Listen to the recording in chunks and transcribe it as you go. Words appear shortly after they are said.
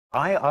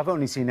I've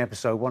only seen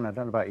episode 1. I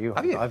don't know about you.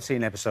 Have you? I've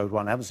seen episode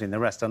 1. I haven't seen the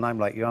rest. And I'm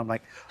like you. I'm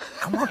like,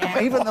 come on, come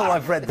on. Even though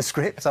I've read the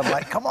script, I'm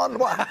like, come on,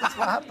 what happens?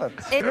 What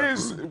happens? It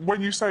is,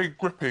 when you say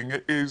gripping,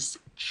 it is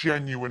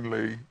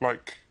genuinely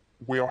like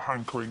we are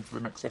hankering for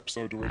the next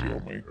episode already,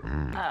 aren't we?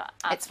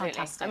 It's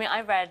fantastic. I mean,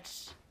 I read.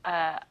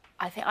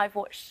 I think I've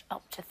watched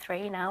up to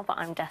 3 now, but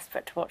I'm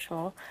desperate to watch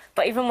more.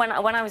 But even when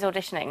I was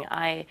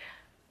auditioning,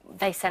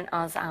 they sent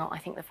us out, I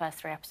think, the first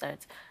 3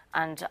 episodes.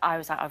 And I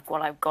was like, I've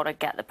got to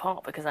get the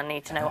part because I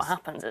need to know what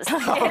happens. It's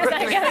like, it's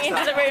like going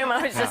into the room,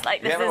 I was just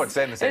like, this everyone's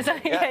saying the same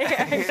thing.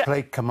 Yeah.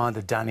 Played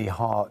Commander Danny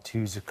Hart,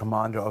 who's a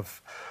commander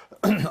of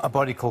a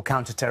body called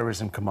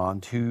Counter-Terrorism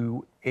Command,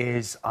 who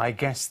is, I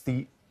guess,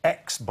 the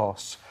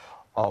ex-boss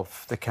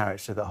of the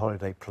character that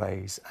Holliday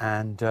plays.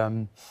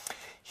 And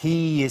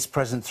he is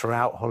present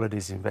throughout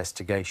Holliday's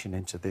investigation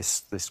into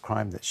this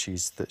crime that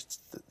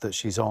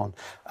she's on.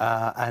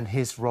 And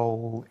his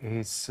role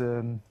is...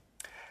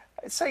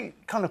 I'd say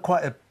kind of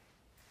quite a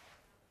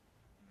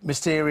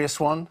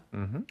mysterious one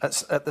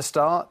at the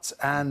start,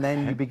 and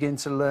then you begin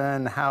to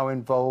learn how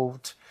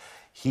involved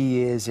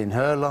he is in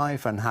her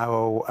life and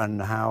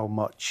how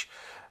much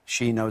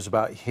she knows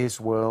about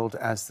his world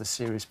as the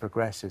series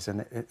progresses,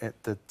 and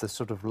the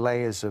sort of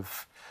layers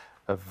of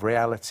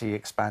reality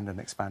expand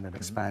and expand and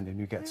expand, and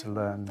you get to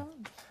learn.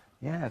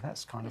 Yeah,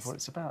 that's kind of what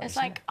it's about. It's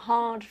like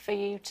hard for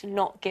you to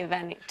not give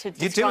any to You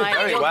do it describe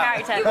very your well.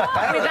 character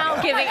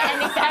without giving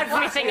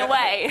everything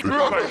away.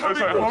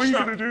 How are you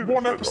going to do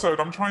one episode?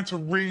 I'm trying to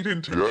read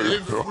into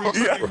every single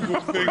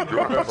thing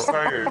that they're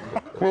saying.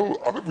 Well,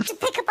 I mean, To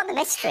pick up on the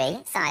mystery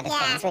side of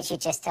things, which you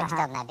just touched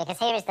on there, because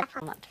here is the...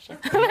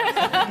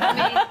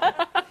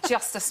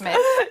 Just a Smith.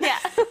 Yeah.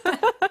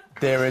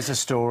 There is a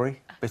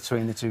story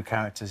between the 2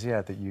 characters,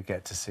 yeah, that you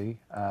get to see.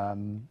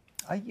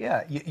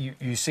 Yeah,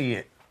 you see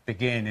it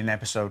begin in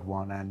episode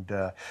 1, and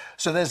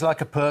so there's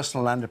like a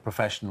personal and a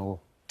professional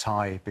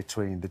tie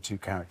between the 2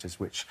 characters,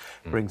 which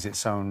brings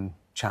its own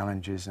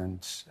challenges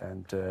and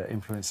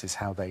influences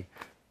how they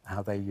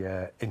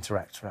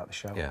interact throughout the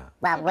show. Yeah.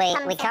 Well,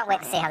 we can't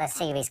wait to see how the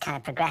series kind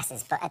of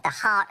progresses, but at the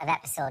heart of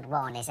episode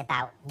 1 is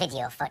about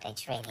video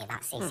footage, really,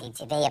 about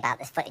CCTV, about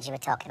this footage you were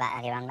talking about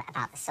earlier on,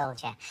 about the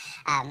soldier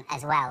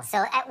as well.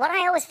 So what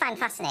I always find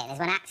fascinating is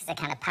when actors are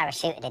kind of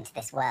parachuted into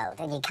this world,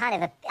 and you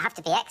kind of have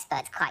to be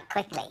experts quite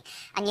quickly,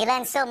 and you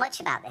learn so much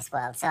about this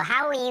world. So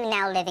how are you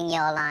now living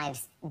your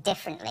lives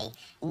differently,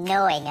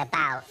 knowing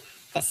about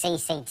the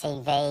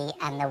CCTV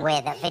and the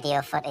way that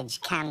video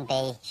footage can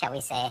be, shall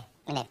we say,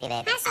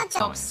 manipulated?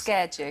 Tom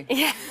scared you.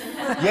 Yeah.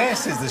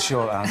 Yes, is the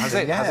short answer. Has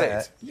it? Yeah.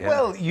 Has it? Yeah.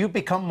 Well, you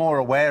become more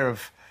aware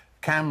of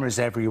cameras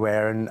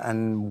everywhere and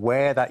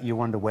you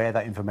wonder where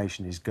that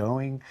information is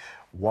going,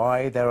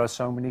 why there are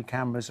so many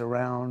cameras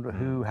around,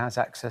 who has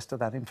access to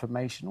that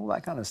information, all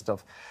that kind of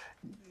stuff.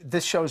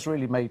 This show's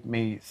really made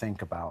me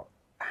think about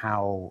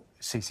how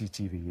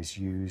CCTV is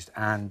used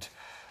and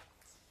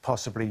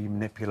possibly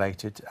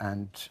manipulated,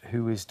 and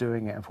who is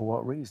doing it and for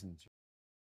what reasons.